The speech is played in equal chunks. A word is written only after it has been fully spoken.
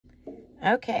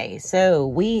Okay, so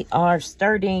we are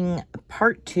starting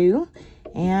part 2,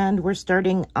 and we're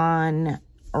starting on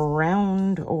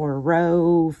round or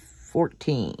row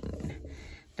 14.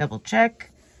 Double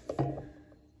check.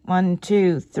 1,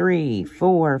 2, 3,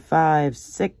 4, 5,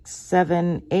 6,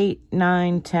 7, 8,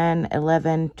 9, 10,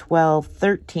 11, 12,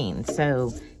 13.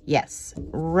 So yes,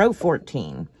 row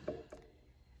 14.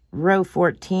 Row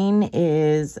 14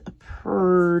 is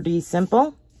pretty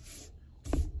simple.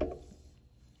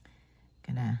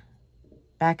 Gonna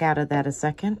back out of that a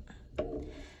second.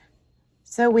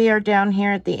 So we are down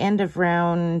here at the end of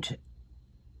round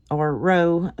or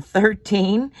row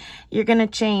 13. You're gonna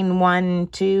chain 1,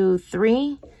 2,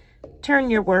 3, turn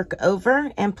your work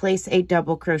over and place a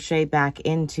double crochet back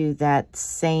into that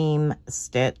same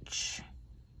stitch.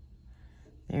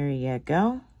 There you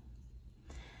go.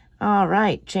 All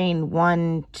right, chain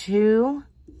 1, 2,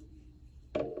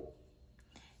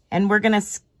 and we're gonna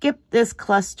skip this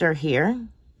cluster here,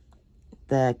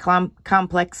 the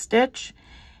complex stitch,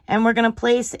 and we're going to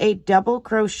place a double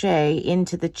crochet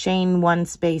into the chain 1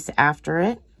 space after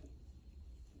it.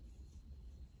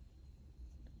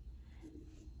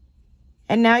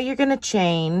 And now you're going to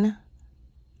chain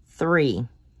 3.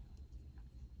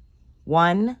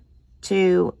 1,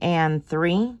 2, and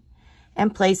 3,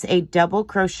 and place a double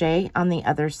crochet on the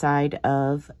other side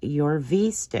of your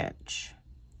V stitch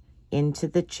into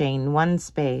the chain 1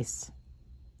 space.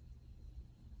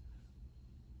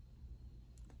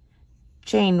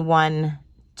 Chain 1,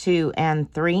 2,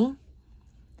 and 3.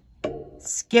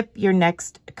 Skip your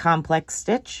next complex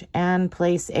stitch and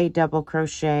place a double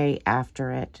crochet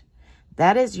after it.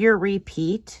 That is your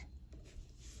repeat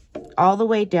all the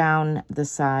way down the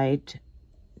side.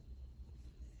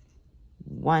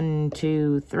 1,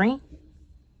 2, 3.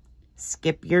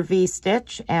 Skip your V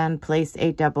stitch and place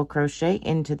a double crochet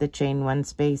into the chain 1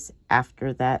 space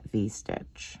after that V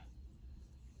stitch.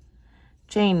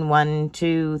 Chain 1,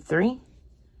 2, 3,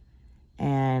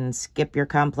 and skip your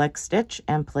complex stitch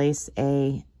and place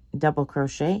a double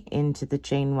crochet into the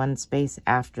chain 1 space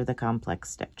after the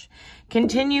complex stitch.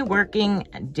 Continue working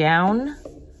down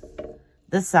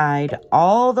the side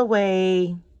all the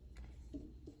way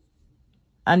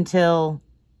until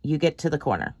you get to the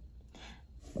corner,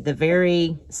 the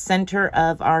very center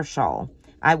of our shawl.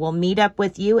 I will meet up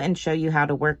with you and show you how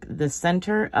to work the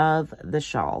center of the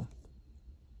shawl.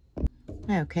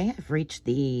 Okay, I've reached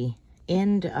the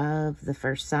end of the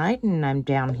first side and I'm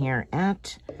down here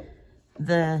at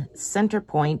the center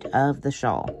point of the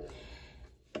shawl.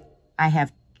 I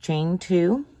have chain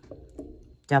 2,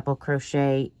 double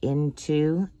crochet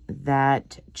into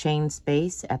that chain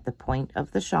space at the point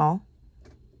of the shawl,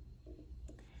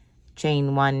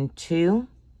 chain 1, 2,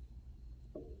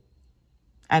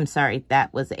 I'm sorry,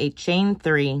 that was a chain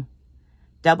 3,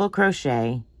 double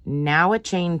crochet, now a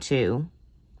chain 2,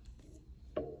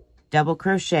 double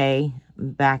crochet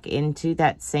back into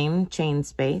that same chain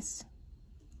space,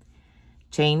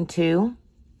 chain 2,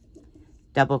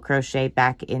 double crochet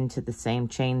back into the same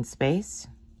chain space,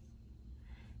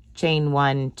 chain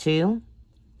 1, 2,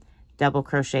 double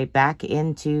crochet back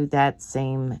into that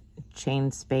same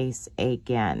chain space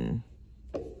again.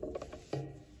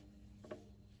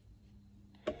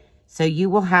 So you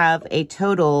will have a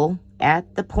total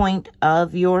at the point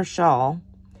of your shawl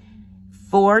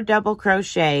 4 double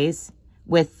crochets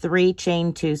with 3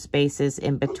 chain 2 spaces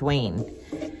in between.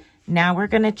 Now we're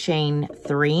going to chain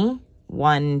 3,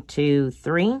 1, 2,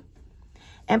 3,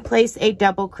 and place a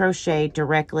double crochet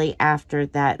directly after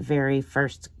that very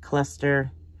first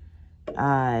cluster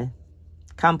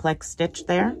complex stitch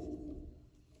there.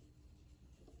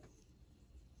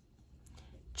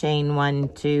 Chain 1,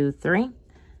 2, 3.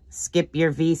 Skip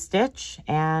your V stitch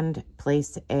and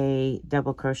place a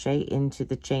double crochet into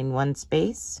the chain 1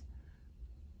 space.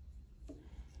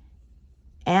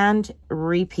 And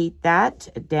repeat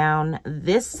that down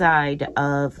this side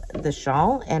of the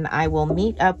shawl, and I will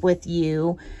meet up with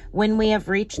you when we have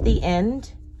reached the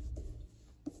end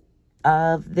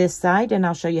of this side, and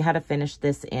I'll show you how to finish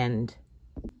this end.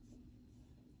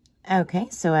 Okay,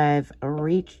 so I've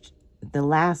reached the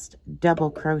last double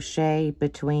crochet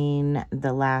between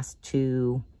the last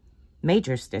 2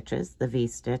 major stitches, the V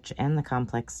stitch and the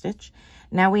complex stitch.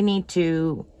 Now we need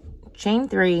to chain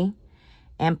 3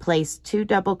 and place 2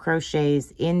 double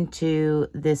crochets into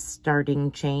this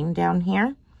starting chain down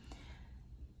here.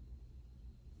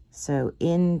 So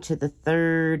into the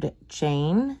 3rd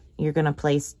chain, you're going to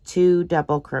place 2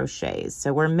 double crochets.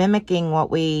 So we're mimicking what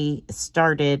we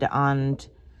started on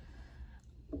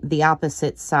the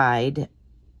opposite side.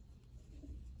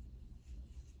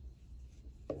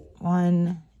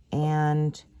 1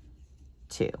 and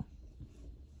 2.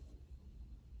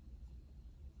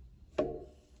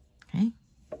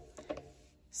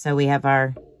 So we have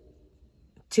our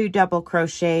 2 double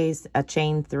crochets, a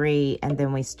chain 3, and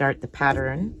then we start the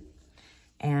pattern.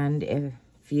 And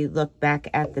if you look back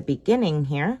at the beginning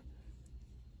here,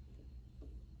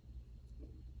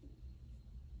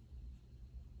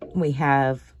 we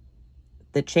have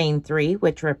the chain 3,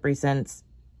 which represents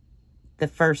the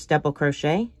first double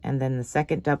crochet, and then the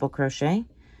second double crochet,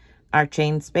 our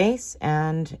chain space,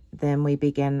 and then we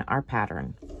begin our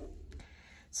pattern.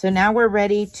 So now we're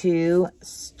ready to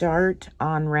start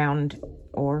on round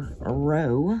or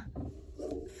row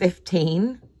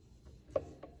 15.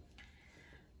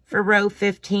 For row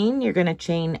 15, you're going to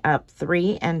chain up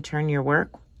 3 and turn your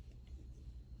work.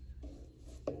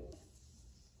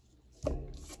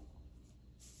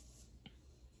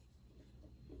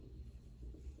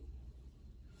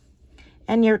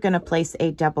 And you're going to place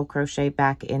a double crochet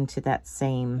back into that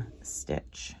same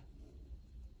stitch.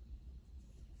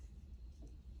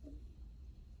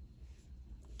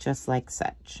 Just like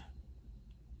such.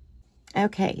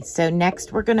 Okay, so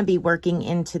next we're going to be working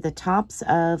into the tops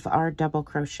of our double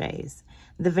crochets.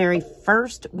 The very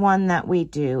first one that we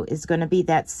do is going to be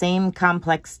that same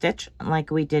complex stitch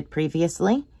like we did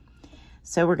previously.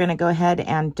 So we're going to go ahead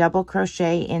and double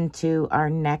crochet into our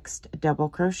next double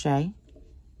crochet.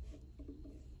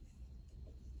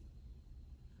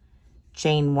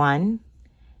 Chain 1,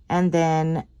 and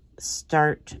then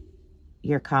start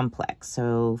your complex.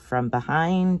 So from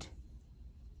behind,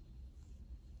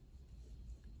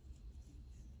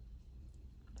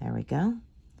 there we go,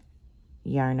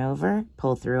 yarn over,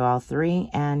 pull through all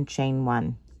 3, and chain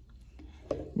 1.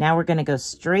 Now we're going to go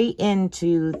straight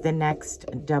into the next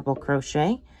double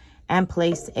crochet and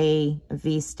place a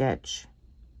V-stitch.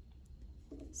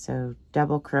 So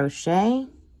double crochet,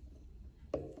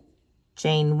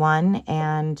 chain 1,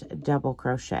 and double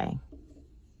crochet.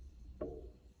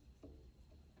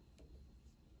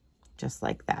 Just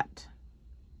like that.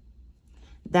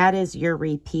 That is your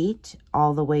repeat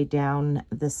all the way down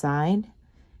the side.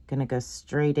 Gonna go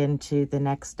straight into the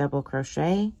next double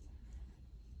crochet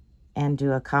and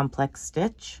do a complex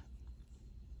stitch.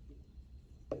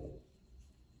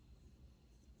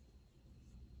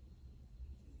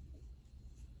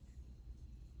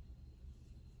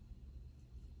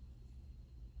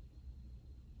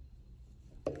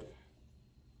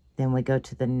 Then we go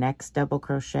to the next double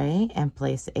crochet and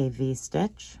place a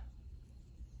V-stitch.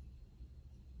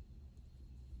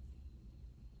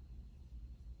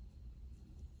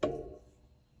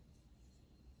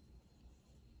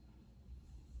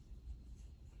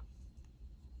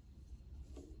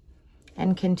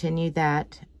 And continue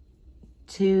that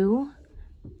to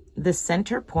the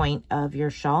center point of your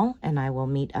shawl, and I will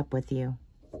meet up with you.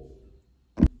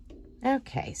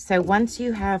 Okay, so once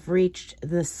you have reached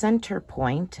the center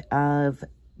point of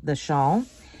the shawl,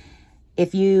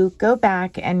 if you go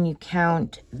back and you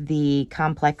count the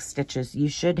complex stitches, you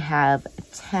should have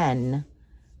 10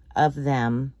 of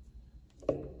them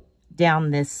down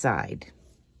this side.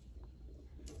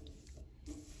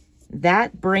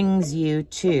 That brings you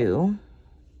to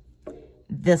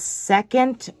the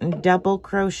second double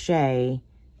crochet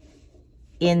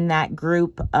in that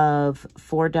group of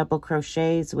 4 double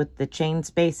crochets with the chain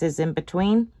spaces in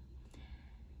between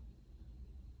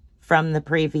from the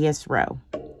previous row.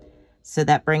 So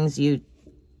that brings you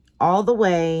all the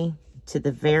way to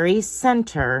the very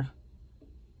center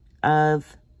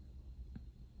of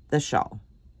the shawl.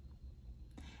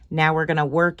 Now we're going to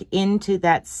work into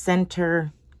that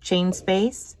center chain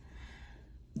space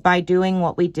by doing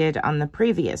what we did on the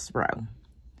previous row.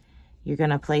 You're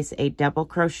going to place a double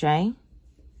crochet,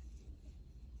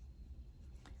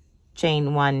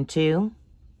 chain 1, 2,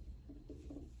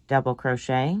 double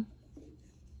crochet,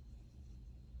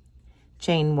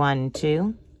 chain 1,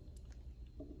 2,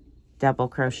 double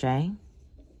crochet,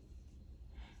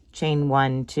 chain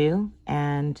 1, 2,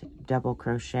 and double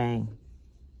crochet.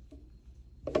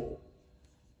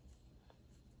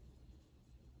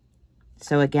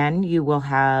 So again, you will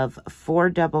have 4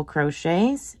 double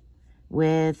crochets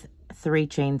with 3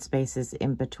 chain spaces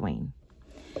in between.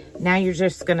 Now you're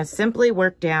just going to simply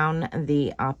work down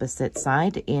the opposite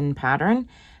side in pattern,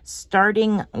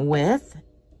 starting with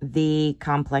the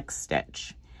complex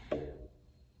stitch.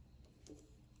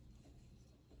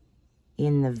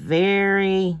 In the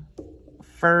very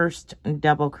first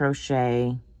double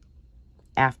crochet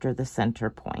after the center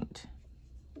point.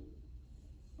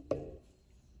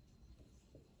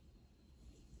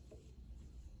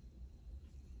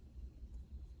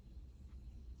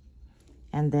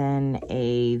 And then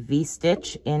a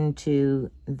V-stitch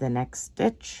into the next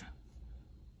stitch.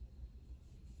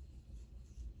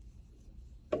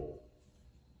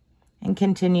 And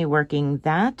continue working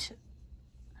that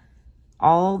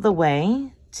all the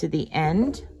way to the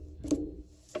end.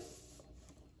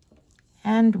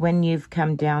 And when you've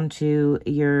come down to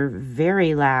your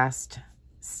very last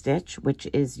stitch, which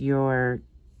is your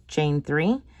chain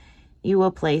 3, you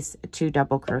will place 2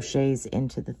 double crochets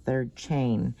into the 3rd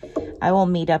chain. I will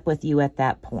meet up with you at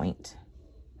that point.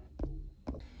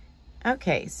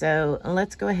 Okay, so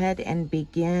let's go ahead and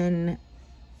begin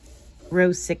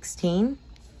row 16.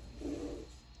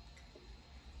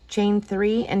 Chain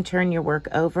 3 and turn your work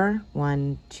over.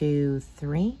 1, 2,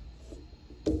 3.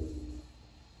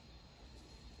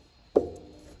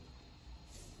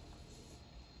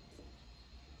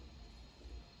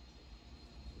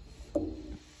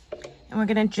 And we're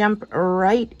going to jump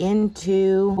right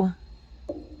into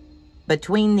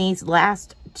between these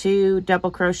last 2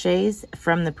 double crochets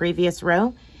from the previous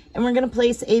row, and we're going to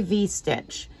place a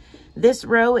V-stitch. This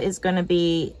row is going to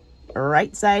be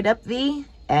right side up V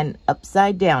and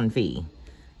upside down V.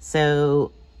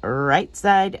 So right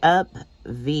side up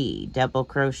V, double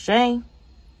crochet,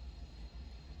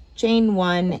 chain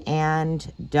 1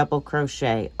 and double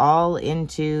crochet all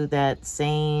into that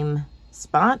same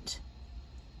spot.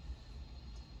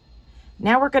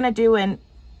 Now we're going to do an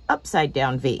upside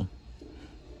down V.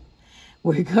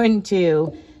 We're going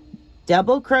to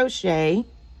double crochet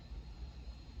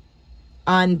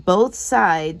on both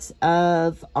sides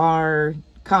of our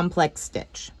complex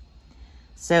stitch.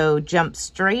 So jump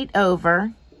straight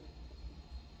over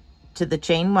to the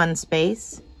chain 1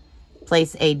 space,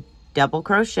 place a double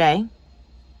crochet,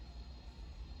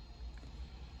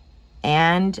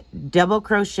 and double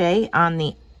crochet on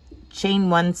the chain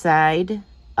 1 side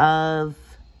of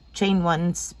chain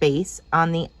 1 space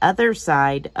on the other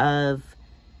side of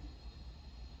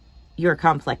your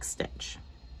complex stitch.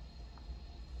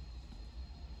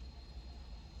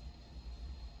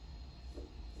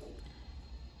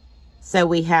 So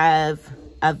we have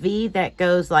a V that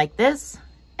goes like this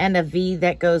and a V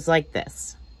that goes like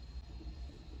this.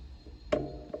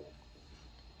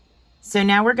 So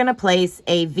now we're going to place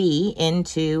a V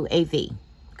into a V.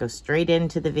 Go straight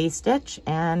into the V stitch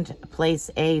and place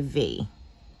a V.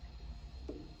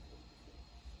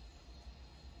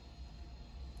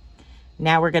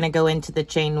 Now we're going to go into the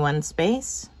chain 1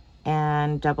 space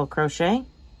and double crochet.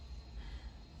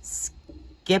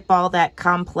 Skip all that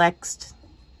complex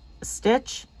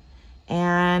stitch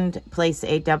and place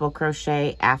a double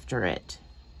crochet after it.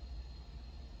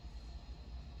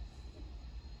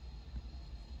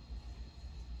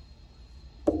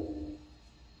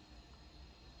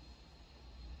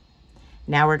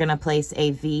 Now we're going to place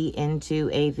a V into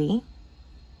a V.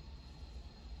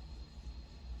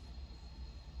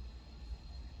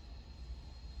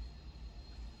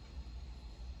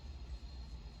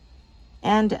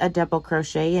 And a double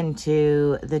crochet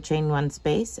into the chain 1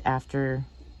 space after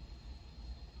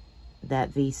that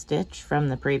V stitch from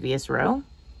the previous row.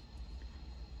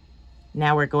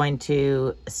 Now we're going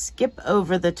to skip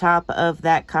over the top of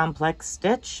that complex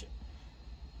stitch,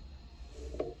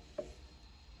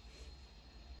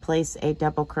 place a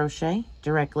double crochet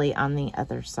directly on the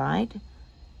other side,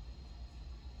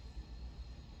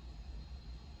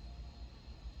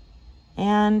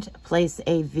 and place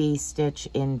a V stitch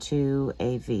into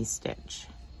a V stitch.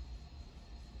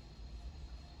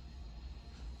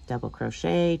 Double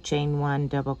crochet, chain 1,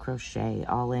 double crochet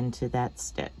all into that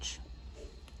stitch.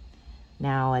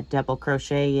 Now a double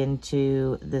crochet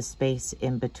into the space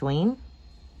in between,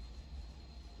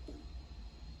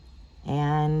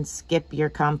 and skip your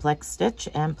complex stitch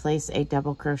and place a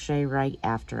double crochet right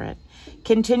after it.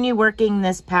 Continue working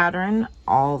this pattern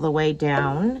all the way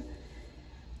down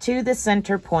to the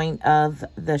center point of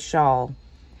the shawl.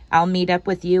 I'll meet up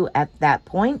with you at that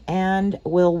point and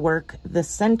we'll work the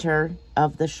center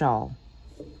of the shawl.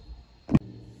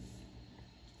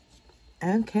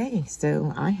 Okay,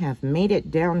 so I have made it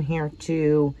down here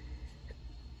to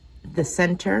the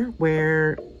center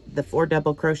where the 4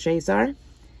 double crochets are,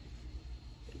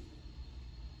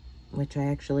 which I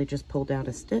actually just pulled out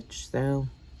a stitch, so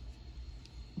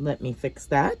let me fix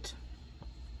that.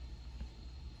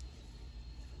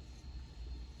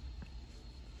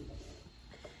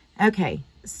 Okay,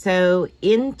 so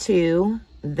into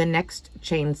the next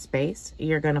chain space,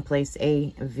 you're going to place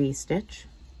a V stitch.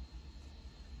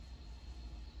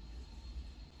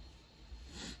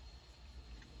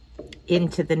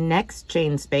 Into the next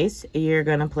chain space, you're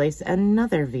going to place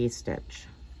another V stitch.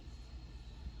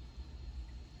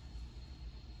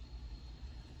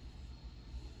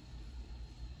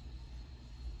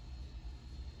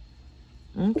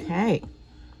 Okay.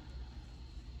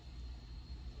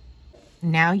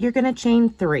 Now you're going to chain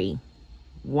 3.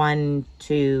 1,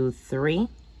 2, 3.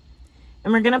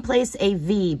 And we're going to place a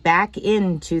V back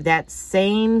into that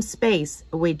same space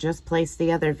we just placed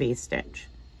the other V-stitch.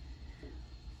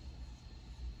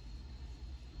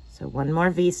 So one more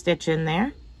V-stitch in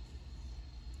there.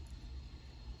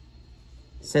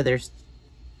 So there's,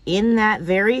 in that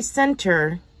very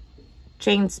center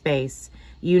chain space,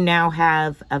 you now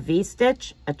have a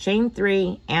V-stitch, a chain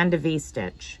 3, and a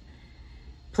V-stitch.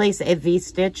 Place a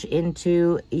V-stitch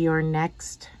into your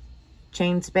next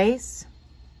chain space.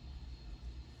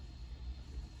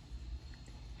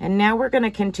 And now we're going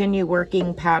to continue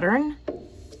working pattern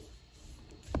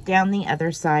down the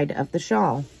other side of the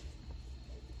shawl.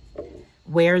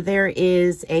 Where there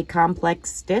is a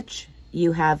complex stitch,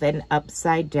 you have an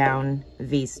upside down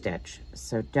V-stitch.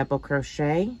 So double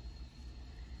crochet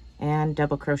and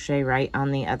double crochet right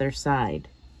on the other side.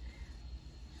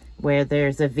 Where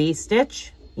there's a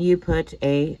V-stitch, you put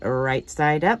a right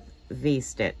side up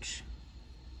V-stitch.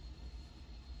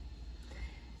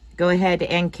 Go ahead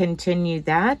and continue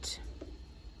that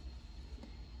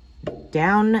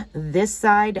down this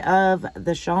side of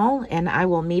the shawl, and I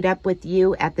will meet up with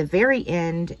you at the very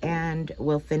end and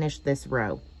we'll finish this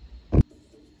row.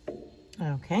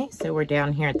 Okay, so we're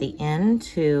down here at the end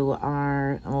to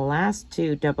our last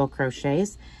 2 double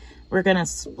crochets. We're going to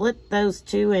split those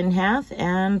 2 in half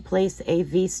and place a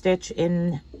V-stitch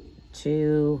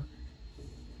into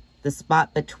the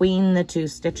spot between the 2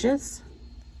 stitches.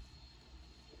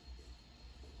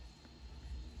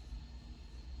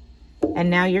 And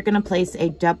now you're going to place a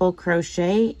double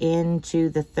crochet into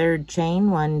the 3rd chain,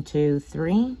 1, 2,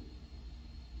 3.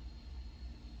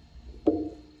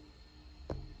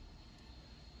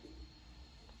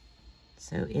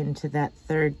 So into that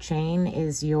 3rd chain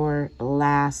is your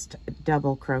last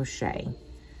double crochet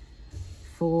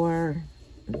for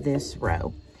this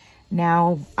row.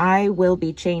 Now I will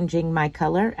be changing my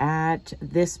color at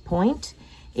this point.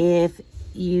 If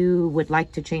you would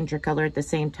like to change your color at the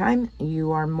same time,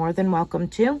 you are more than welcome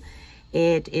to.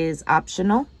 It is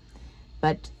optional,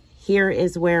 but here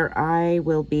is where I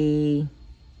will be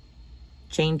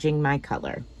changing my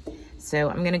color. So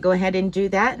I'm going to go ahead and do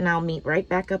that, and I'll meet right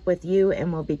back up with you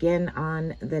and we'll begin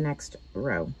on the next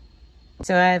row.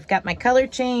 So I've got my color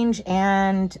change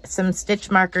and some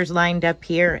stitch markers lined up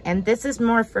here, and this is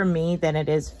more for me than it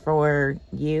is for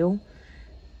you.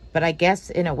 But I guess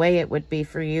in a way it would be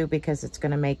for you because it's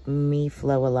going to make me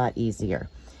flow a lot easier.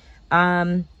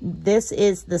 This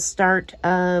is the start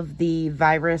of the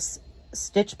virus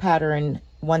stitch pattern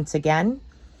once again.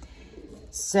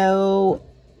 So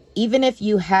even if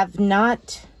you have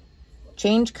not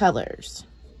changed colors,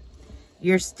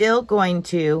 you're still going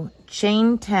to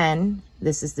chain 10.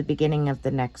 This is the beginning of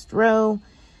the next row.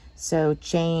 So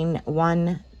chain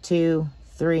 1, 2,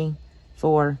 3,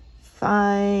 4,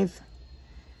 5,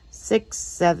 6,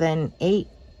 7, 8,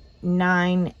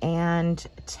 9, and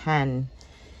 10.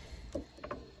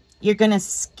 You're going to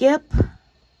skip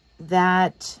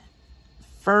that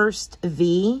first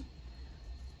V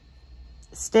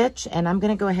stitch, and I'm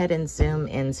going to go ahead and zoom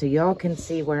in so y'all can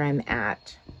see where I'm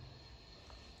at.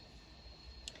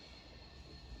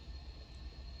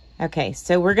 Okay,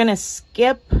 so we're going to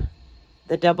skip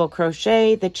the double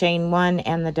crochet, the chain 1,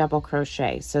 and the double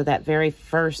crochet. So that very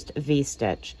first V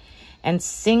stitch. And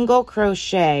single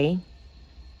crochet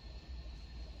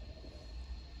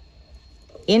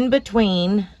in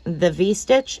between the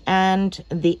V-stitch and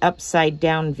the upside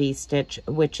down V-stitch,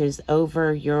 which is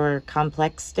over your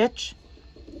complex stitch.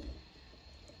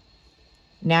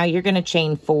 Now you're going to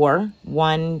chain 4,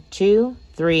 1, 2,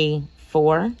 3,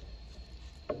 4,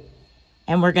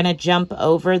 and we're going to jump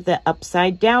over the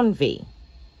upside down V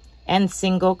and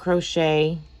single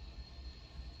crochet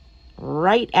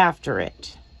right after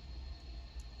it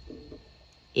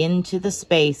into the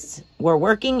space. We're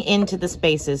working into the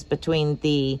spaces between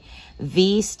the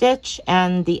V stitch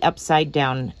and the upside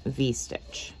down V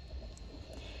stitch.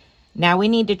 Now we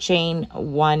need to chain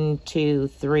 1, 2,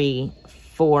 3,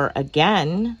 4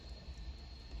 again.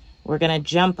 We're going to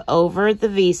jump over the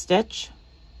V stitch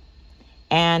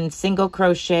and single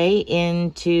crochet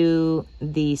into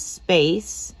the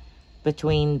space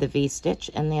between the V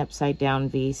stitch and the upside down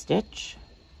V stitch.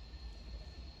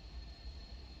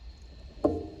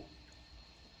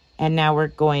 And now we're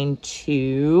going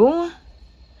to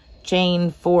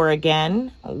chain 4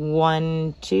 again.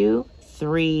 1, 2,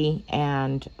 3,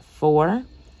 and 4.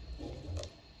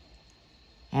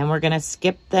 And we're going to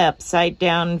skip the upside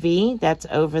down V that's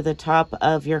over the top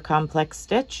of your complex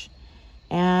stitch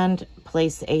and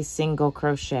place a single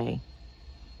crochet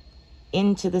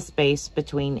into the space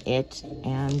between it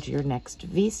and your next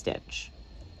V stitch.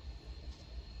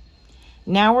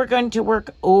 Now we're going to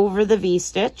work over the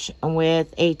V-stitch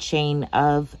with a chain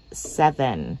of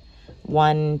 7.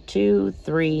 1, 2,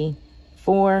 3,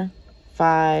 4,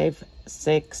 5,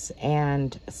 6,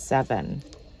 and 7.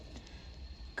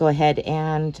 Go ahead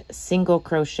and single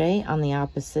crochet on the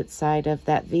opposite side of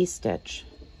that V-stitch.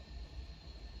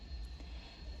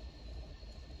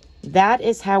 That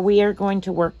is how we are going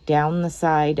to work down the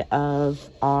side of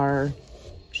our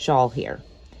shawl here.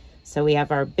 So we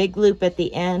have our big loop at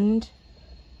the end,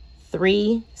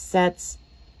 3 sets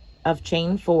of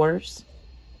chain 4s,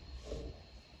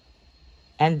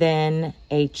 and then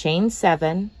a chain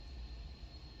 7.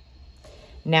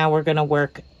 Now we're going to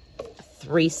work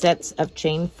 3 sets of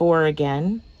chain 4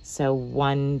 again. So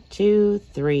 1, 2,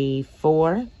 3,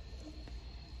 4.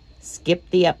 Skip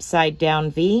the upside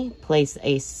down V, place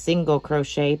a single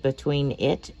crochet between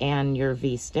it and your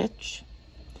V-stitch.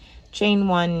 Chain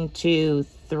 1, 2,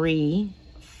 3,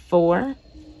 4.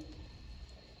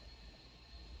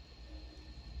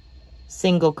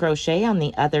 Single crochet on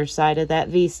the other side of that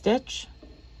V-stitch.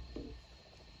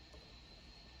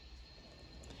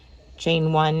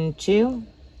 Chain 1, 2,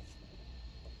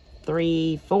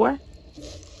 3, 4.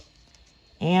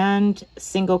 And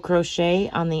single crochet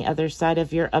on the other side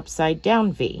of your upside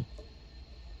down V.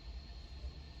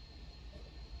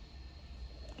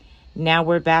 Now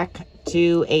we're back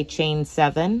to a chain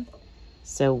 7.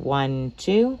 So 1,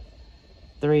 2,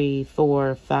 3,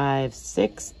 4, 5,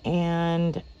 6,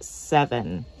 and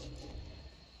 7.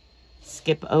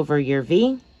 Skip over your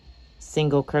V,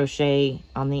 single crochet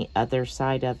on the other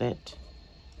side of it.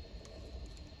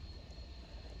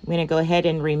 I'm going to go ahead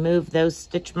and remove those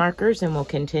stitch markers and we'll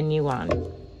continue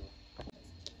on.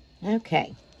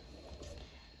 Okay,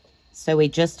 so we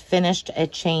just finished a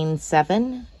chain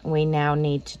 7. We now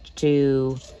need to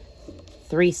do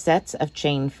 3 sets of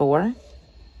chain 4.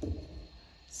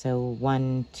 So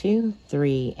 1, 2,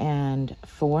 3, and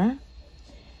 4.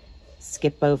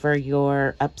 Skip over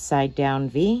your upside down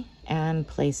V and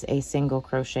place a single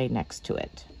crochet next to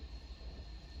it.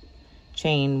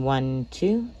 Chain 1,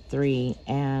 2, 3,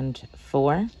 and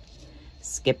 4.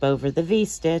 Skip over the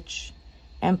V-stitch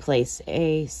and place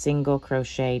a single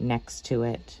crochet next to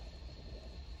it.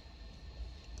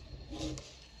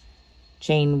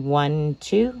 Chain 1,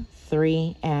 2,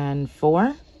 3, and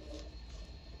 4.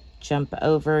 Jump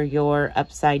over your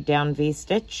upside down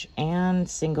V-stitch and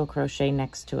single crochet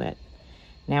next to it.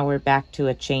 Now we're back to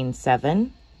a chain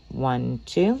 7. 1,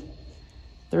 2,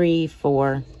 3,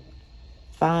 4,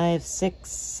 5, 6,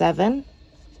 7.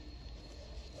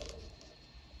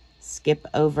 Skip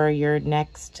over your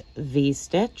next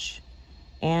V-stitch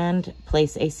and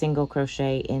place a single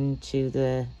crochet into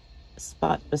the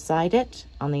spot beside it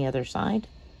on the other side.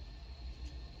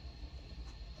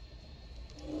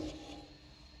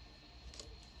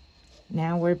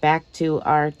 Now we're back to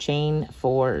our chain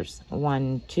 4s.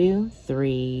 1, 2,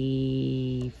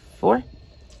 3, 4.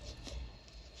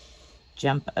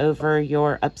 Jump over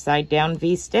your upside down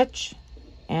V-stitch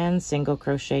and single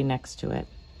crochet next to it.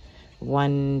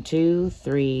 1, 2,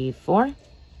 3, 4.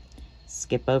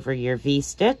 Skip over your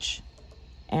V-stitch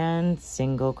and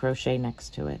single crochet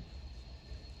next to it.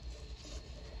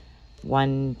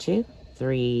 1, 2,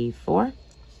 3, 4.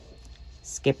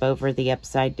 Skip over the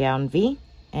upside down V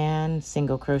and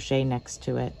single crochet next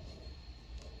to it.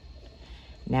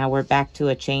 Now we're back to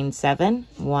a chain 7.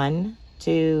 1,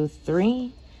 2,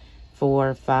 3,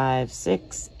 4, 5,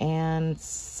 6, and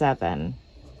 7.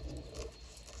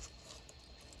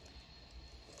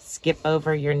 Skip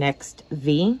over your next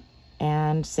V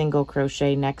and single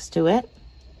crochet next to it.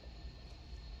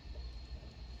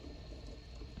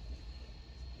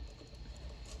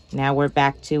 Now we're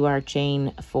back to our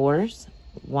chain 4s.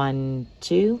 1,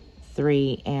 2,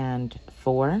 3, and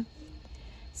 4.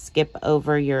 Skip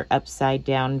over your upside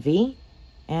down V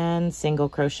and single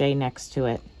crochet next to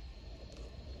it.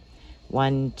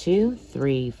 1, 2,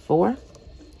 3, 4.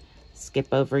 Skip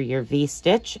over your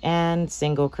V-stitch and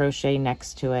single crochet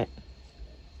next to it.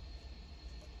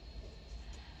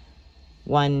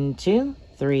 1, 2,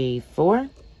 3, 4.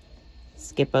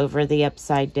 Skip over the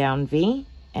upside down V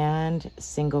and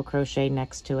single crochet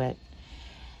next to it.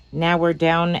 Now we're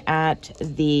down at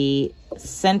the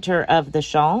center of the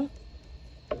shawl.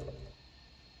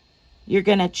 You're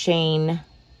going to chain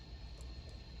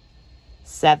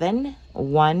 7,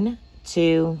 1,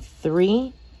 2,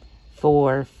 3,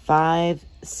 4, 5,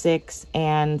 6,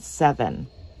 and 7.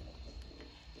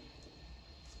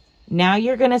 Now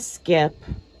you're going to skip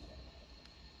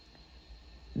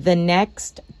the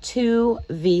next 2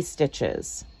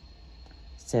 V-stitches.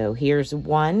 So here's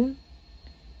 1,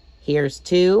 here's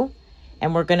 2,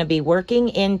 And we're going to be working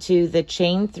into the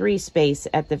chain 3 space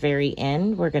at the very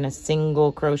end. We're going to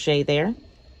single crochet there.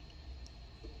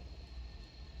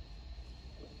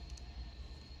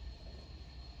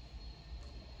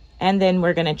 And then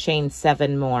we're going to chain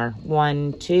 7 more.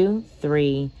 1, 2,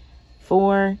 3,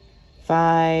 4,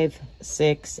 5,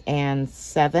 6, and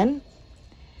 7.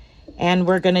 And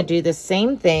we're going to do the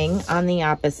same thing on the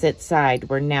opposite side.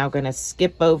 We're now going to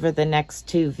skip over the next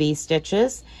 2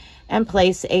 V-stitches and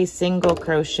place a single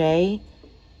crochet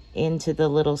into the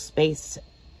little space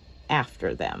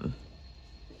after them.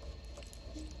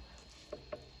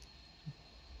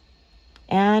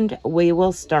 And we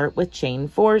will start with chain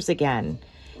 4s again.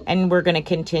 And we're going to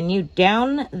continue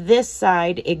down this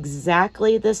side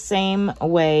exactly the same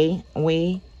way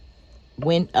we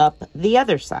went up the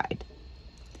other side.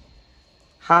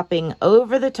 Hopping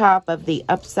over the top of the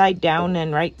upside down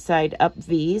and right side up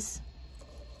V's.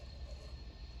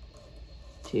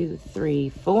 2, 3,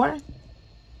 4.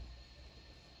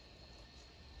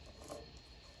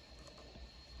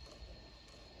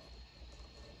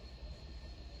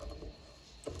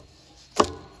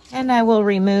 And I will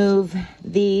remove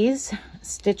these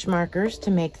stitch markers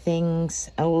to make things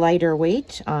a lighter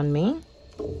weight on me.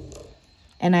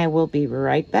 And I will be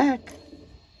right back.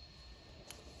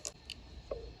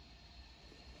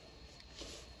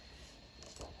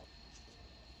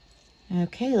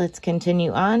 Okay, let's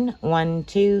continue on. 1,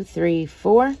 2, 3,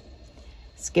 4.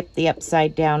 Skip the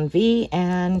upside down V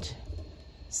and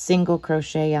single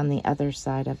crochet on the other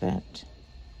side of it.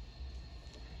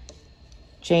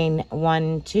 Chain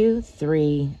 1, 2,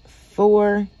 3,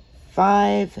 4,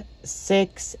 5,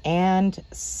 6, and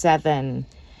 7.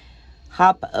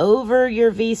 Hop over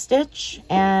your V-stitch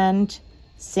and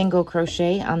single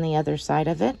crochet on the other side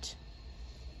of it.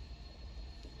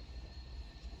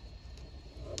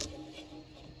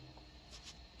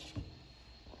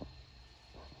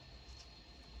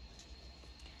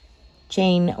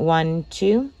 Chain 1,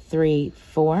 2, 3,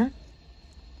 4.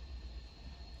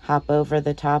 Hop over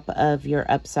the top of your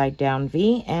upside down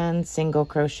V and single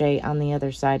crochet on the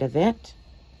other side of it.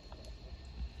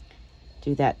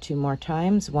 Do that 2 more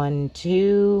times. 1,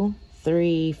 2,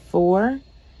 3, 4.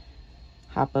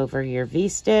 Hop over your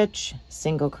V-stitch,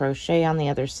 single crochet on the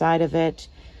other side of it.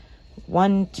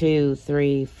 1, 2,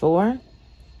 3, 4.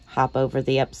 Hop over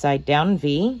the upside down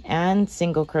V and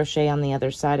single crochet on the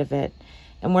other side of it.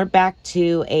 And we're back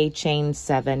to a chain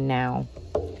 7 now.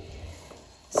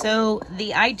 So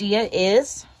the idea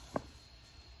is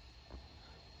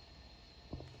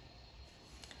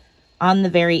on the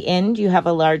very end, you have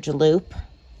a large loop,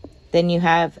 then you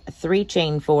have 3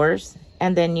 chain 4s,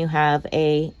 and then you have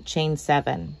a chain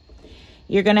 7.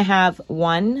 You're going to have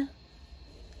 1,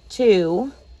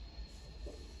 2,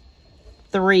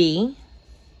 3,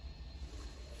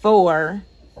 4,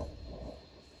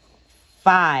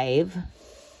 5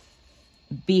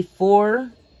 before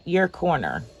your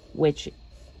corner, which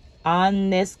on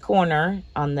this corner,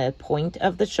 on the point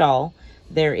of the shawl,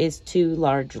 there is 2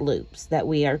 large loops that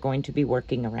we are going to be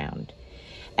working around.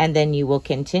 And then you will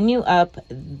continue up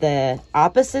the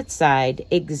opposite side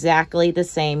exactly the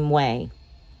same way,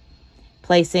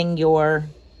 placing your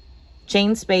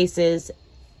chain spaces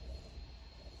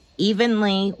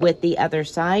evenly with the other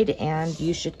side, and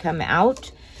you should come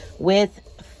out with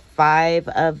 5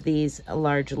 of these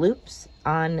large loops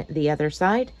on the other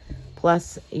side,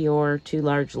 plus your 2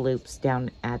 large loops down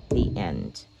at the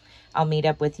end. I'll meet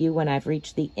up with you when I've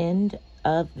reached the end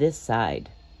of this side.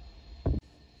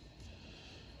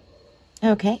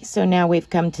 Okay, so now we've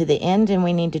come to the end and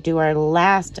we need to do our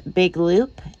last big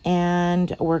loop,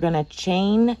 and we're going to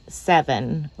chain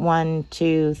 7. 1,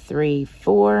 2, 3,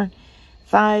 4,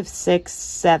 5, 6,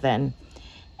 7.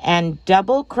 And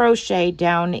double crochet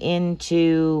down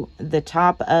into the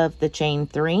top of the chain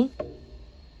 3.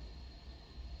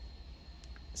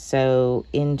 So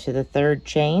into the 3rd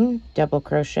chain, double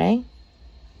crochet.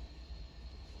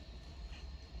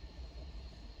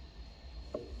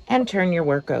 And turn your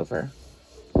work over.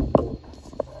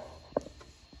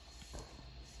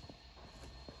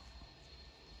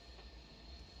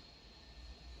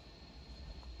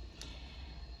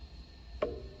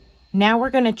 Now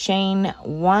we're going to chain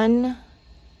 1,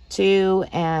 2,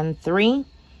 and 3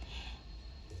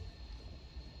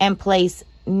 and place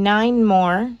 9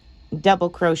 more double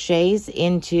crochets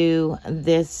into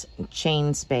this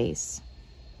chain space.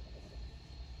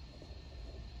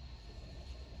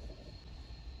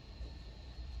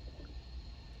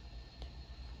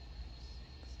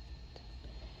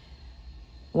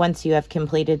 Once you have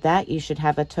completed that, you should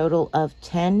have a total of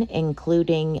 10,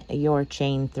 including your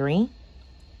chain 3.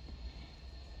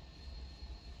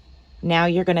 Now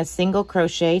you're going to single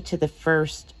crochet to the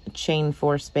first chain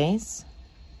 4 space,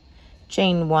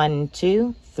 chain 1,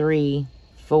 2, 3,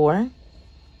 4,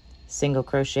 single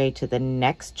crochet to the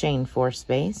next chain 4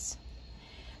 space,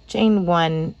 chain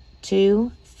 1,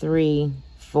 2, 3,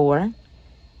 4,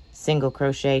 single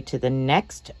crochet to the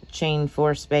next chain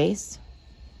 4 space,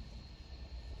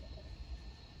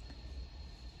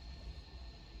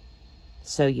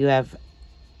 so you have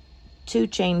 2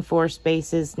 chain 4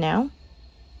 spaces now.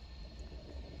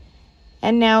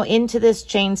 And now into this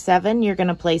chain 7, you're going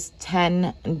to place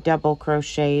 10 double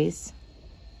crochets.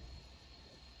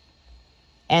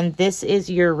 And this is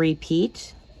your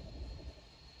repeat.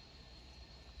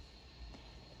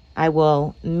 I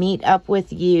will meet up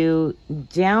with you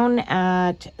down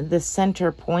at the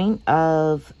center point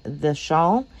of the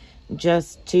shawl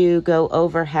just to go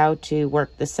over how to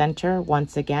work the center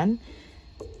once again.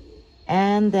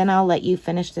 And then I'll let you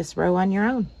finish this row on your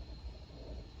own.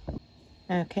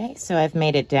 Okay, so I've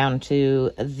made it down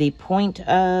to the point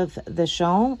of the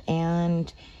shawl,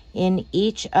 and in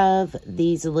each of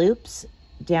these loops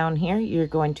down here, you're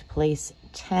going to place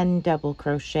 10 double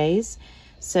crochets.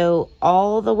 So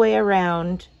all the way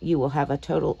around, you will have a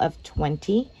total of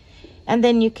 20, and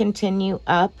then you continue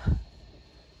up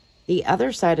the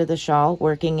other side of the shawl,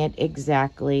 working it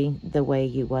exactly the way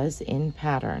you was in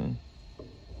pattern.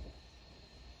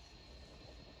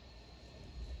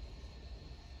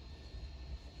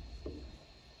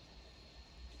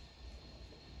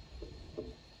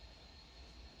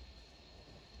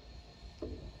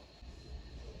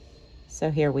 So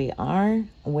here we are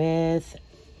with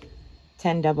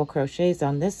 10 double crochets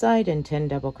on this side and 10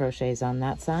 double crochets on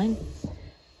that side.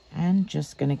 And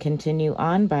just going to continue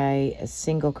on by a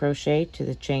single crochet to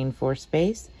the chain 4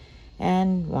 space.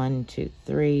 And 1, 2,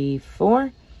 3,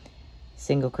 4.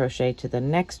 Single crochet to the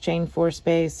next chain 4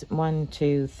 space. 1,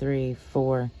 2, 3,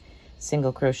 4.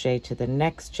 Single crochet to the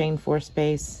next chain 4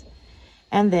 space.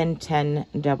 And then 10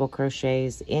 double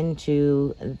crochets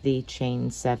into the chain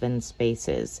 7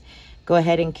 spaces. Go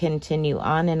ahead and continue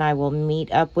on, and I will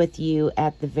meet up with you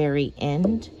at the very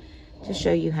end to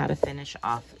show you how to finish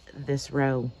off this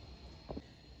row.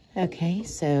 Okay,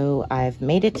 so I've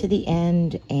made it to the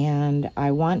end, and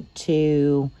I want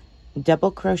to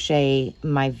double crochet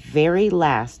my very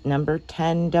last number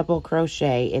 10 double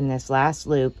crochet in this last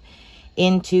loop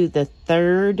into the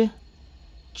 3rd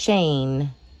chain.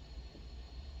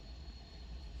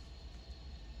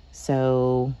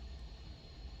 So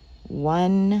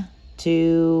 1,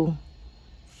 2,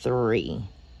 3.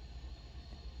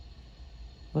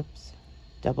 Whoops,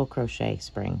 double crochet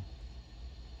spring.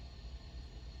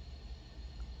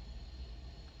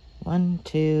 1,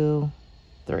 2,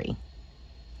 3.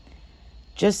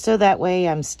 Just so that way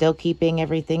I'm still keeping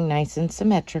everything nice and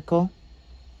symmetrical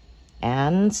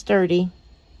and sturdy.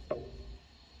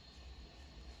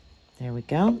 There we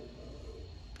go.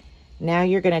 Now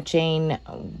you're going to chain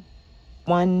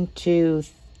 1, 2,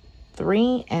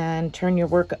 3 and turn your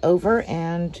work over,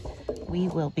 and we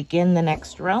will begin the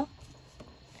next row.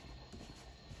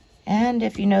 And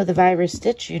if you know the virus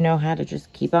stitch, you know how to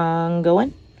just keep on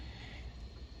going.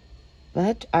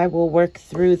 But I will work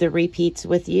through the repeats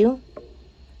with you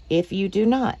if you do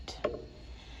not.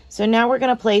 So now we're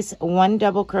going to place 1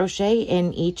 double crochet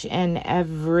in each and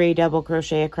every double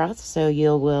crochet across. So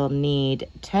you will need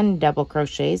 10 double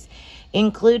crochets,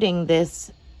 including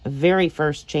this very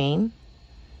first chain.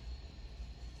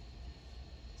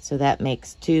 So that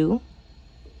makes 2,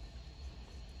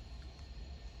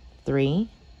 3,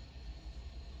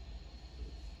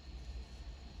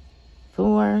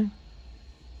 4,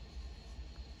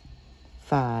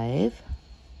 5,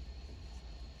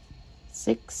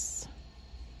 6,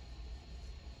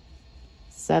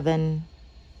 7,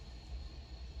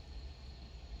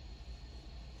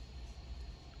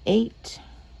 8,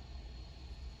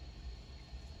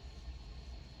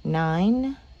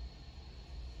 9,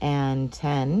 and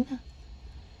 10.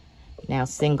 Now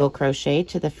single crochet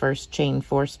to the first chain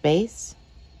 4 space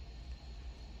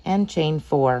and chain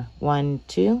 4. 1,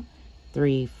 2,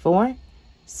 3, 4.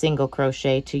 Single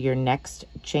crochet to your next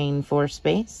chain 4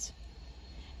 space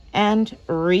and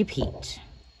repeat.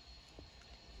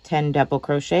 10 double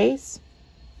crochets,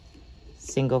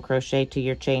 single crochet to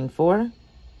your chain 4,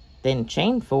 then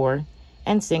chain 4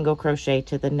 and single crochet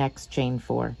to the next chain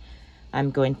 4.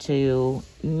 I'm going to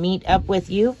meet up with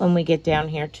you when we get down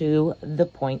here to the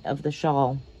point of the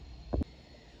shawl.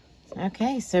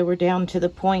 Okay, so we're down to the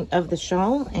point of the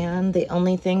shawl, and the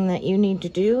only thing that you need to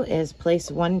do is place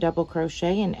 1 double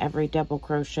crochet in every double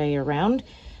crochet around,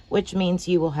 which means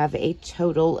you will have a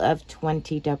total of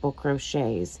 20 double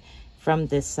crochets from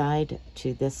this side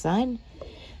to this side.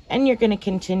 And you're going to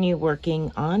continue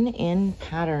working on in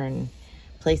pattern,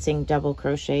 placing double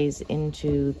crochets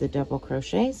into the double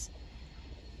crochets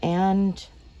and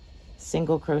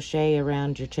single crochet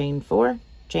around your chain 4,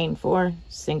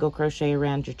 single crochet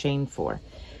around your chain 4.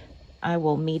 I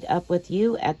will meet up with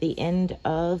you at the end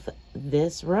of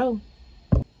this row.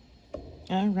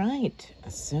 All right,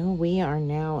 so we are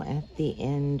now at the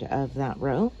end of that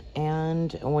row,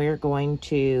 and we're going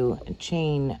to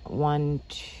chain 1,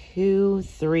 2,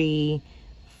 3,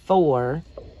 4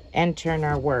 and turn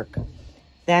our work.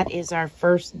 That is our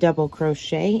first double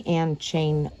crochet and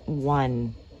chain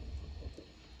 1.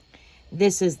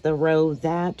 This is the row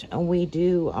that we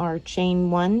do our chain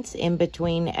 1s in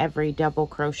between every double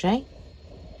crochet.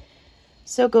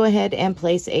 So go ahead and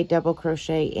place a double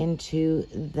crochet into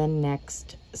the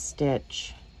next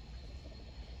stitch.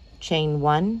 Chain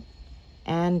 1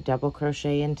 and double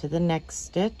crochet into the next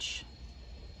stitch.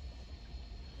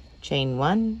 Chain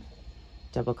 1,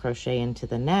 double crochet into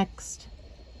the next.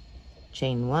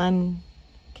 Chain 1,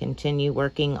 continue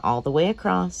working all the way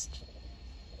across.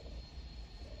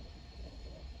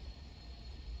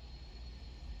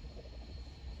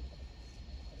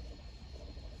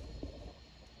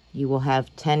 You will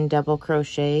have 10 double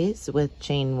crochets with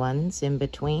chain 1s in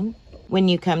between. When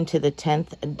you come to the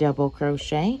 10th double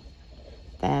crochet,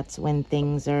 that's when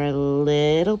things are a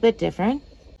little bit different.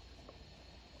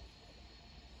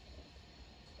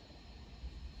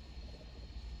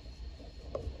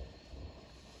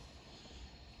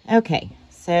 Okay,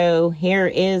 so here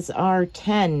is our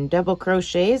 10 double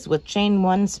crochets with chain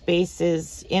 1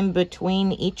 spaces in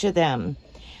between each of them.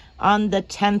 On the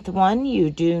 10th one,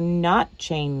 you do not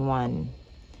chain 1.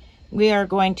 We are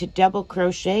going to double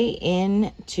crochet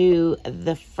into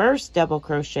the first double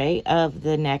crochet of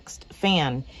the next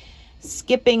fan,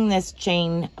 skipping this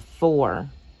chain 4.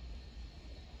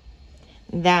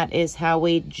 That is how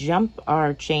we jump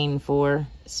our chain 4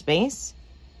 space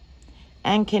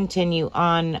and continue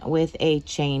on with a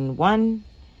chain 1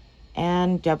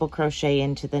 and double crochet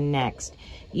into the next.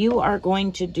 You are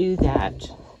going to do that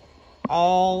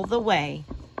all the way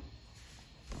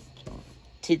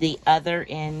to the other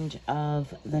end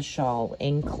of the shawl,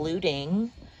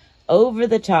 including over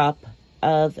the top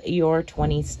of your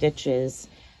 20 stitches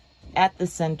at the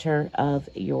center of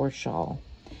your shawl.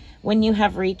 When you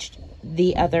have reached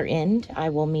the other end, I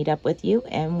will meet up with you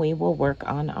and we will work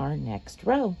on our next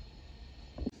row.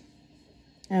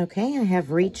 Okay, I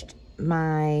have reached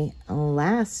my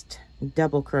last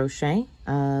double crochet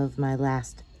of my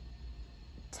last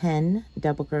 10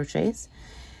 double crochets.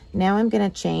 Now I'm going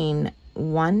to chain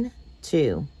 1,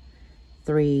 2,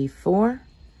 3, 4,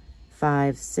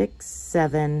 5, 6,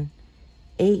 7,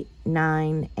 8,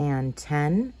 9, and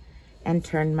 10 and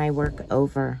turn my work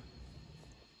over.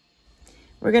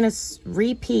 We're going to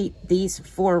repeat these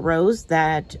 4 rows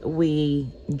that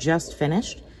we just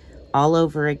finished all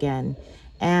over again,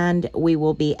 and we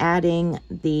will be adding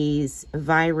these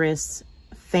virus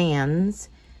fans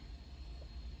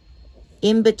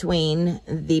in between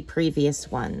the previous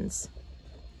ones.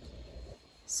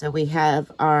 So we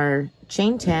have our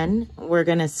chain 10. We're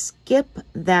going to skip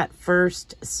that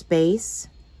first space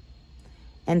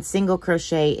and single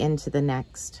crochet into the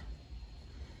next.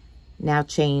 Now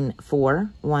chain 4,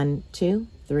 1, 2,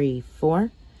 3,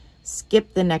 4.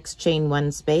 Skip the next chain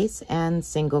 1 space and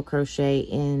single crochet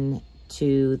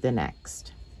into the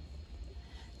next.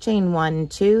 Chain 1,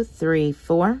 2, 3,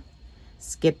 4.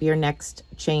 Skip your next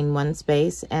chain 1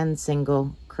 space and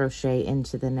single crochet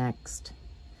into the next.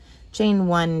 Chain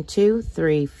 1, 2,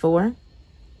 3, 4.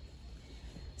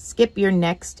 Skip your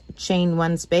next chain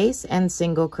 1 space and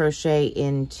single crochet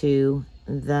into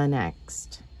the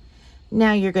next.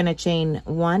 Now you're going to chain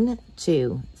 1,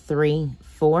 2, 3,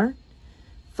 4,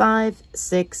 5,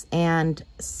 6, and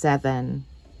 7.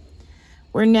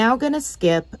 We're now going to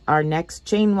skip our next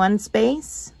chain 1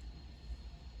 space,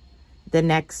 the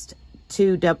next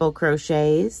 2 double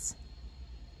crochets.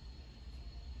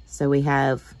 So we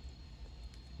have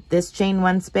this chain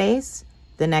 1 space,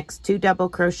 the next 2 double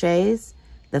crochets,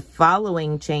 the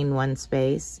following chain 1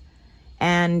 space,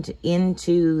 and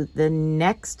into the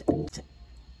next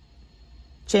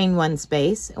chain 1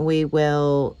 space, we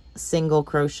will single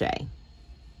crochet.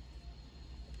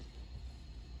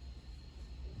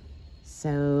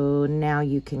 So now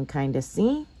you can kind of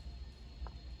see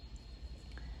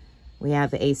we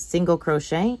have a single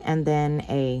crochet and then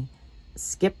a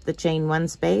skip the chain 1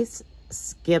 space,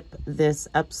 skip this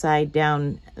upside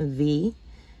down V,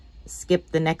 skip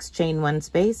the next chain 1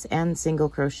 space and single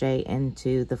crochet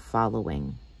into the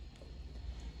following.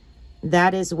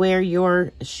 That is where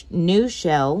your new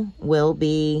shell will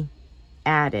be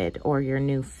added, or your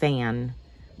new fan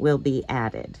will be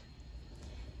added.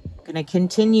 I'm going to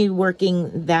continue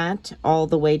working that all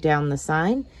the way down the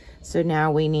side. So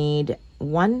now we need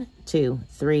 1, 2,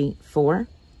 3, 4.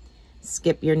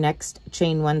 Skip your next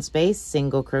chain 1 space,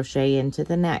 single crochet into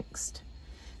the next.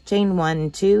 Chain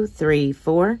 1, 2, 3,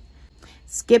 4.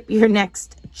 Skip your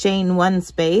next chain 1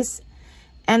 space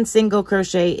and single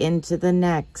crochet into the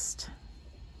next.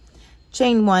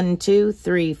 Chain 1, 2,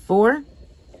 3, 4.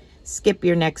 Skip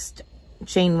your next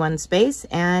chain 1 space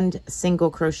and single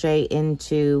crochet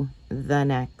into the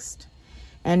next.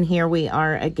 And here we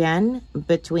are again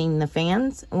between the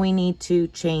fans. We need to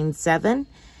chain 7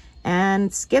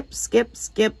 and skip, skip,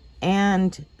 skip,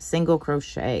 and single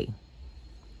crochet.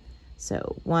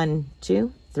 So 1,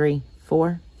 2, 3,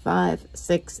 4, 5,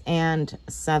 6, and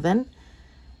 7.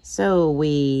 So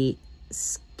we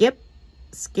skip,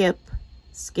 skip,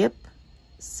 skip,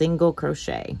 single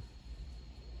crochet.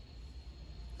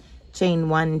 Chain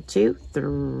 1, 2,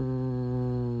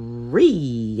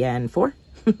 3, and 4.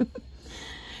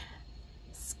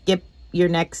 Skip your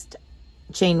next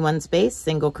chain 1 space,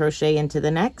 single crochet into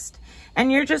the next,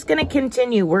 and you're just going to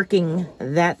continue working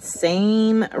that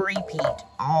same repeat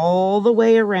all the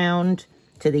way around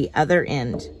to the other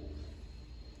end.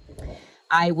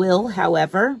 I will,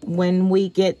 however, when we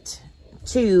get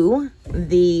to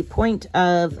the point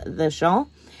of the shawl,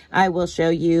 I will show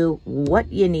you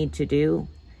what you need to do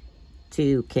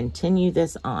to continue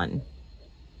this on.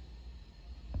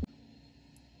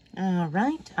 All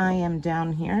right, I am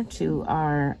down here to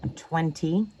our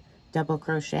 20 double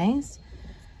crochets.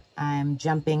 I'm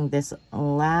jumping this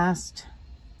last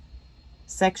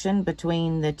section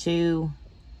between the 2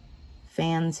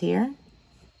 fans here.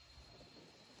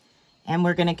 And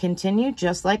we're going to continue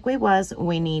just like we was.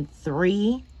 We need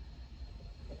 3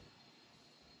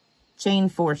 chain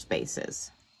 4 spaces.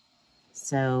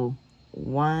 So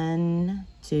 1,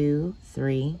 2,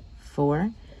 3,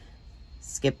 4.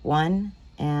 Skip 1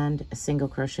 and a single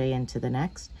crochet into the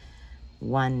next.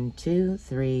 1, 2,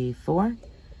 3, 4.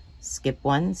 Skip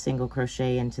 1, single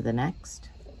crochet into the next.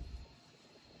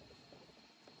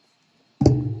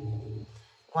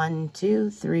 1, 2,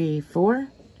 3, 4.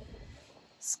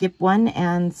 Skip 1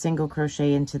 and single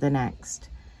crochet into the next.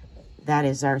 That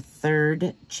is our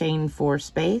 3rd chain 4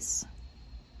 space.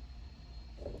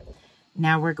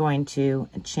 Now we're going to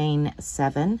chain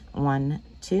 7, 1,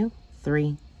 2,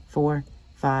 3, 4,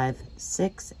 5,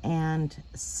 6, and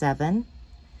 7.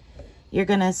 You're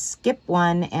going to skip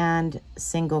 1 and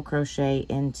single crochet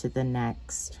into the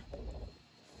next.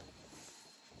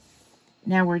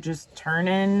 Now we're just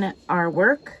turning our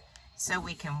work so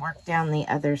we can work down the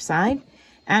other side,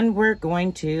 and we're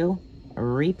going to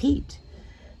repeat.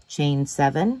 Chain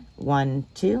 7, 1,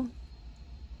 2,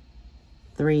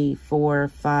 3, 4,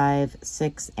 5,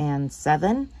 6, and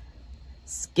 7.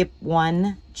 Skip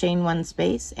 1, chain 1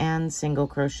 space, and single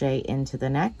crochet into the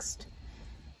next.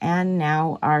 And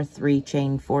now our 3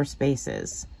 chain 4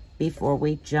 spaces before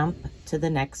we jump to the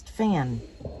next fan.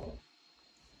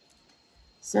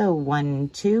 So 1,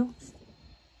 2,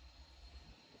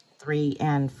 3,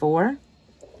 and 4.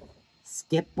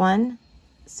 Skip 1,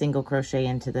 single crochet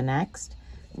into the next.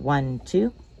 1,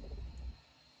 2,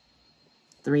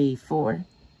 3, 4.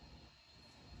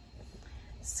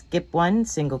 Skip 1,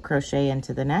 single crochet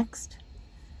into the next.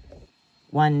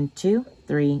 1, 2,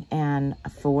 3, and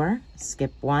 4.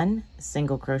 Skip 1,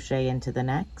 single crochet into the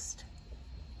next.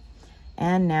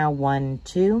 And now 1,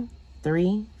 2,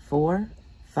 3, 4,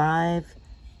 5,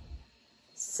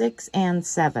 6, and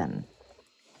 7.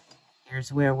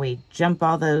 Here's where we jump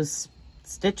all those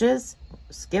stitches.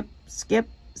 Skip, skip,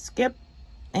 skip,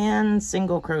 and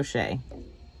single crochet.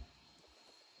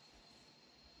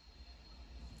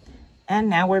 And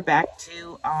now we're back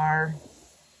to our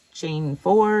chain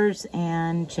 4s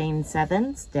and chain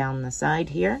 7s down the side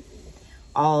here,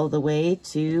 all the way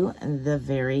to the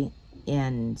very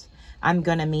end. I'm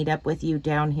going to meet up with you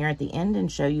down here at the end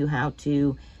and show you how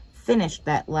to finish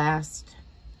that last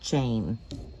chain.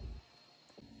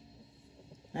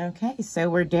 Okay, so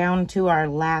we're down to our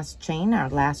last chain. Our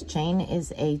last chain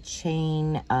is a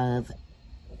chain of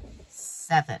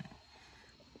 7.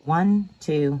 1,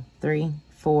 2, 3,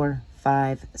 4,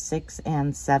 5, 6,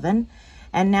 and 7.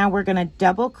 And now we're going to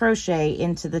double crochet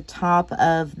into the top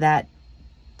of that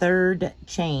 3rd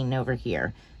chain over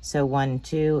here. So 1,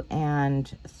 2,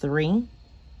 and 3.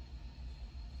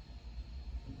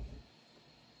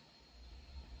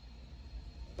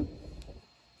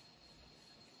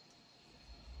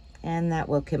 And that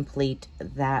will complete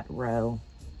that row.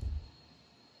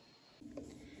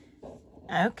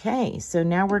 Okay, so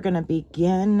now we're going to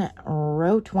begin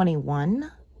row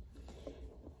 21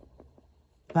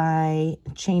 by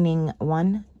chaining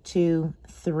 1, 2,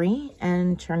 3,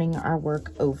 and turning our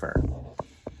work over.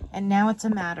 And now it's a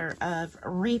matter of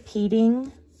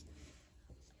repeating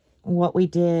what we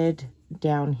did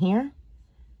down here,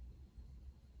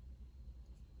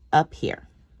 up here.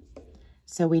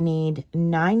 So we need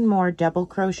 9 more double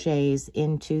crochets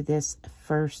into this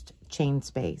first chain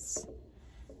space.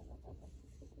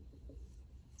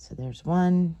 So there's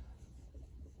 1,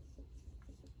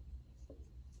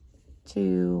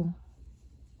 2,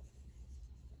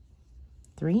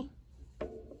 3,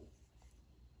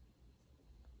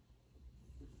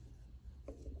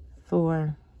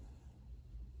 4,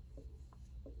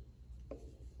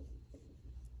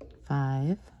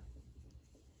 5,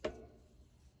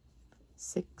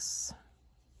 6,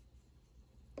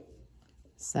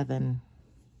 7,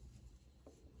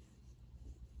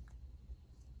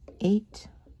 8,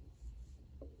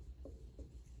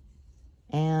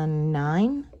 and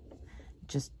 9.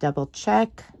 Just double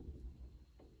check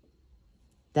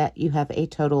that you have a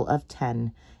total of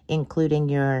 10, including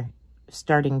your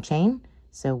starting chain.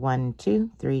 So 1,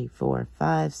 2, 3, 4,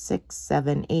 5, 6,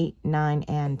 7, 8, 9,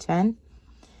 and 10.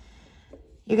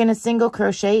 You're going to single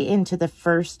crochet into the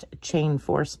first chain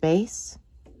 4 space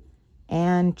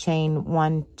and chain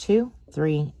 1, 2,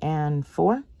 3, and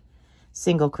 4.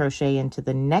 Single crochet into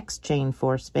the next chain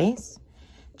 4 space,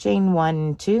 chain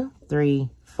 1, 2, 3,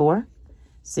 4.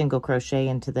 Single crochet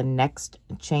into the next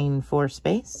chain 4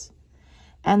 space,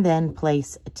 and then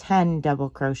place 10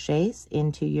 double crochets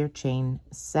into your chain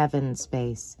 7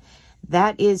 space.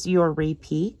 That is your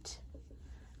repeat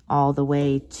all the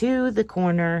way to the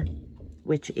corner,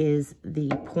 which is the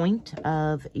point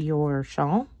of your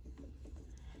shawl.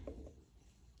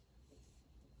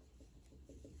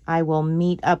 I will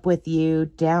meet up with you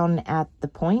down at the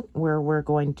point where we're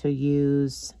going to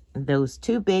use those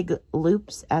 2 big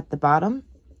loops at the bottom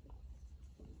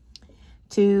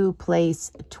to place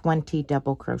 20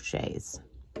 double crochets.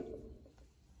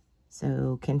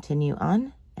 So continue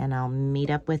on, and I'll meet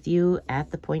up with you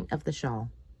at the point of the shawl.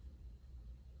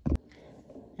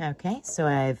 Okay, so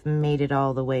I've made it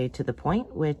all the way to the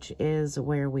point, which is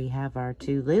where we have our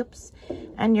 2 loops,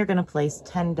 and you're going to place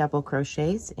 10 double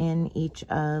crochets in each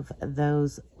of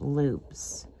those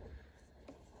loops.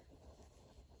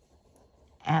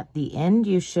 At the end,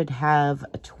 you should have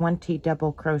 20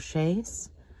 double crochets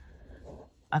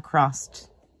across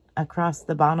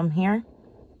the bottom here.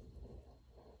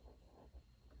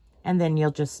 And then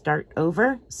you'll just start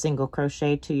over, single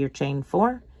crochet to your chain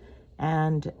 4,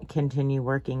 and continue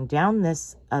working down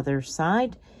this other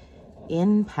side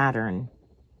in pattern.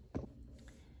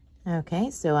 Okay,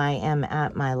 so I am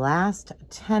at my last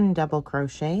 10 double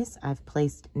crochets. I've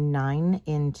placed 9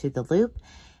 into the loop,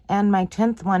 and my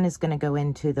 10th one is going to go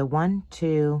into the 1,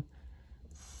 2,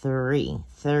 3,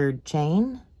 third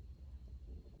chain.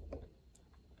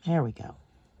 There we go.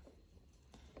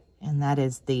 And that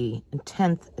is the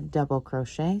 10th double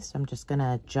crochet. So I'm just going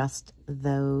to adjust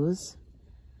those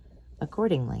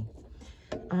accordingly.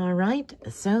 All right,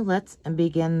 so let's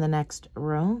begin the next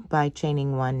row by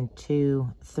chaining 1,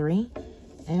 2, 3,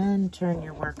 and turn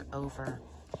your work over.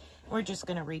 We're just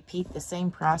going to repeat the same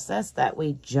process that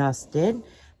we just did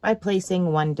by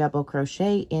placing 1 double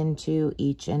crochet into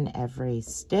each and every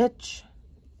stitch.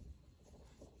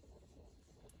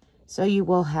 So you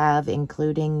will have,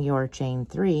 including your chain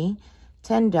 3,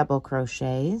 10 double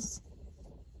crochets.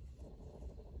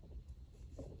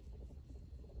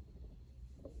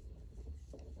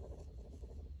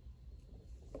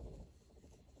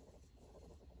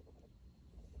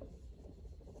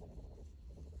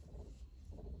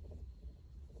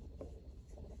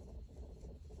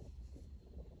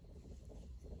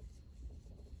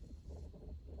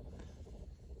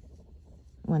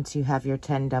 Once you have your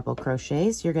 10 double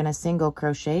crochets, you're going to single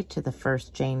crochet to the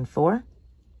first chain 4,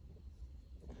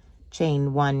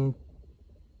 chain 1,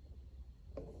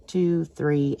 2,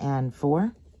 3, and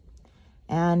 4,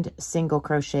 and single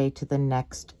crochet to the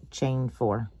next chain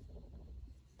 4.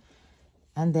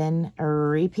 And then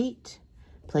repeat,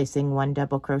 placing 1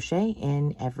 double crochet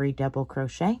in every double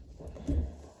crochet.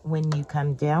 When you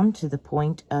come down to the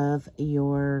point of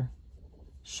your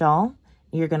shawl,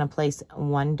 you're going to place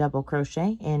 1 double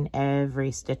crochet in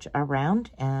every stitch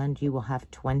around, and you will have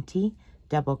 20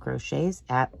 double crochets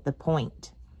at the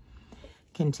point.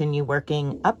 Continue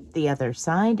working up the other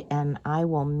side, and I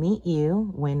will meet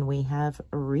you when we have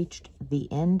reached the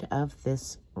end of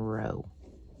this row.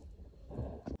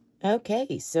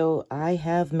 Okay, so I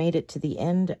have made it to the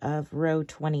end of row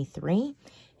 23,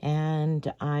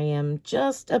 and I am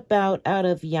just about out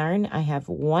of yarn. I have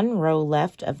 1 row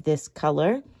left of this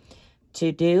color to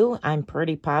do. I'm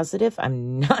pretty positive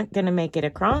I'm not going to make it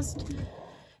across.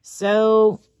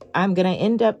 So I'm going to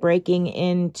end up breaking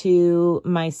into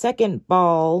my second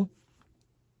ball.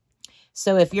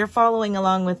 So if you're following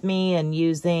along with me and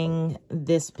using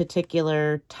this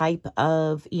particular type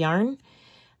of yarn,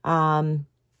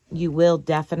 you will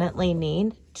definitely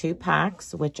need 2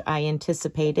 packs, which I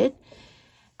anticipated,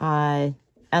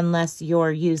 unless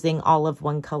you're using all of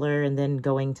one color and then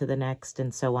going to the next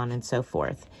and so on and so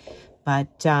forth.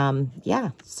 But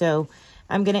yeah, so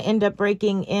I'm going to end up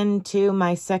breaking into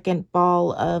my second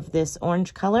ball of this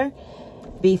orange color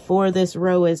before this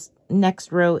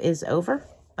next row is over.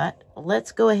 But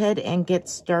let's go ahead and get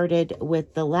started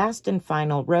with the last and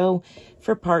final row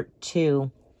for part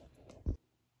 2.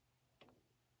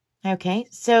 Okay,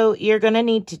 so you're going to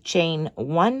need to chain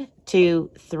 1,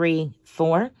 2, 3,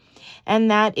 4,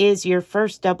 and that is your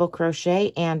first double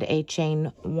crochet and a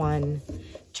chain 1.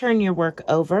 Turn your work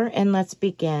over and let's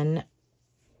begin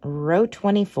row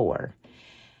 24.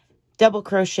 Double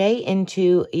crochet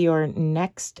into your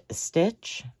next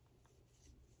stitch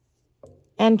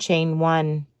and chain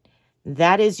 1.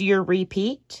 That is your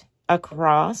repeat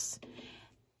across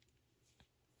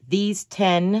these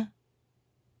 10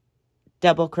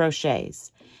 double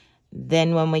crochets.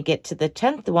 Then when we get to the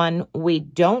 10th one, we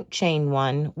don't chain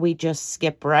 1, we just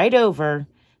skip right over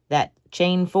that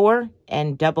chain 4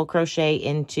 and double crochet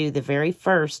into the very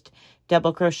first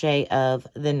double crochet of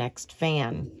the next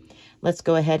fan. Let's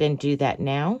go ahead and do that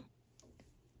now.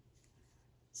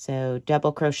 So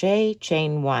double crochet,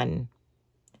 chain 1,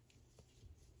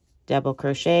 double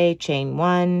crochet, chain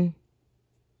 1,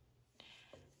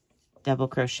 double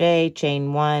crochet,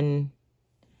 chain 1,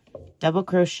 double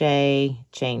crochet,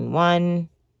 chain 1,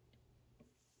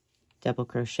 double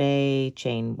crochet,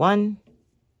 chain 1,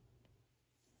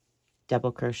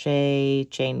 double crochet,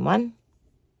 chain 1,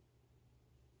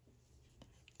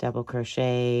 double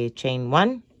crochet, chain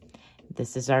 1.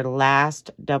 This is our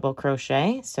last double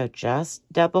crochet, so just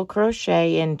double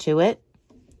crochet into it.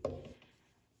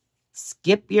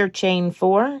 Skip your chain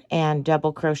 4 and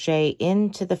double crochet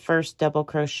into the first double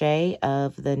crochet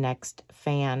of the next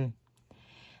fan.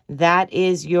 That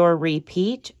is your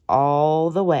repeat all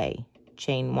the way.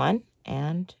 Chain 1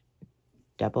 and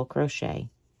double crochet.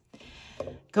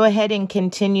 Go ahead and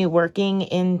continue working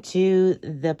into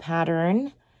the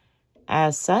pattern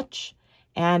as such,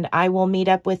 and I will meet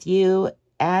up with you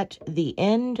at the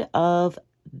end of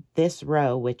this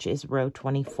row, which is row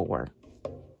 24.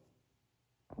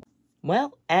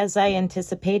 Well, as I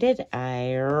anticipated,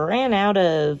 I ran out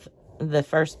of the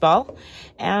first ball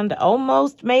and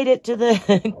almost made it to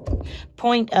the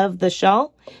point of the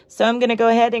shawl. So I'm going to go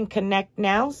ahead and connect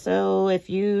now. So if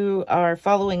you are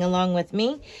following along with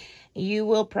me, you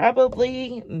will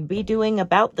probably be doing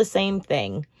about the same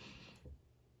thing.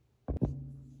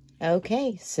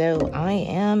 Okay, so I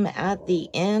am at the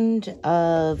end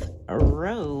of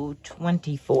row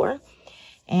 24.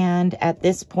 And at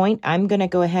this point, I'm going to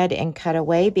go ahead and cut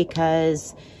away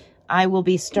because I will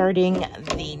be starting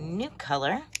the new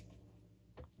color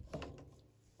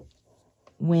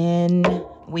when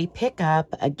we pick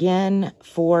up again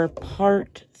for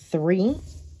part 3.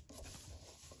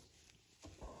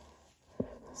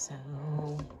 So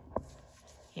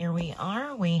here we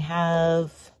are. We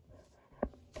have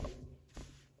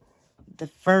the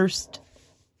first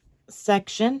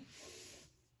section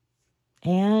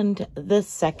and the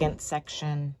second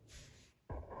section.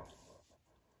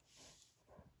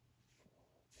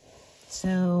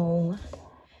 So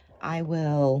I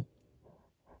will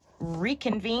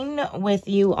reconvene with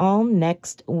you all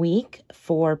next week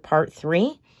for part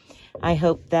 3. I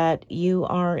hope that you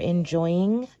are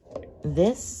enjoying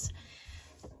this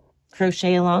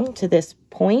crochet along to this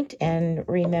point. And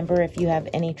remember, if you have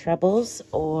any troubles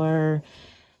or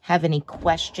have any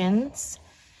questions,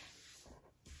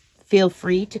 feel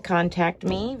free to contact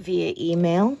me via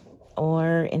email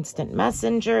or instant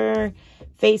messenger,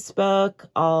 Facebook,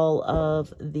 all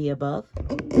of the above.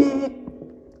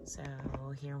 So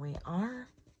here we are.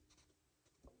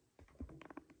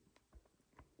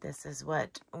 This is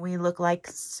what we look like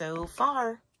so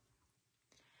far.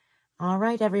 All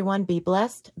right, everyone, be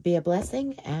blessed, be a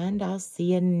blessing, and I'll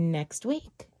see you next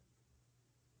week.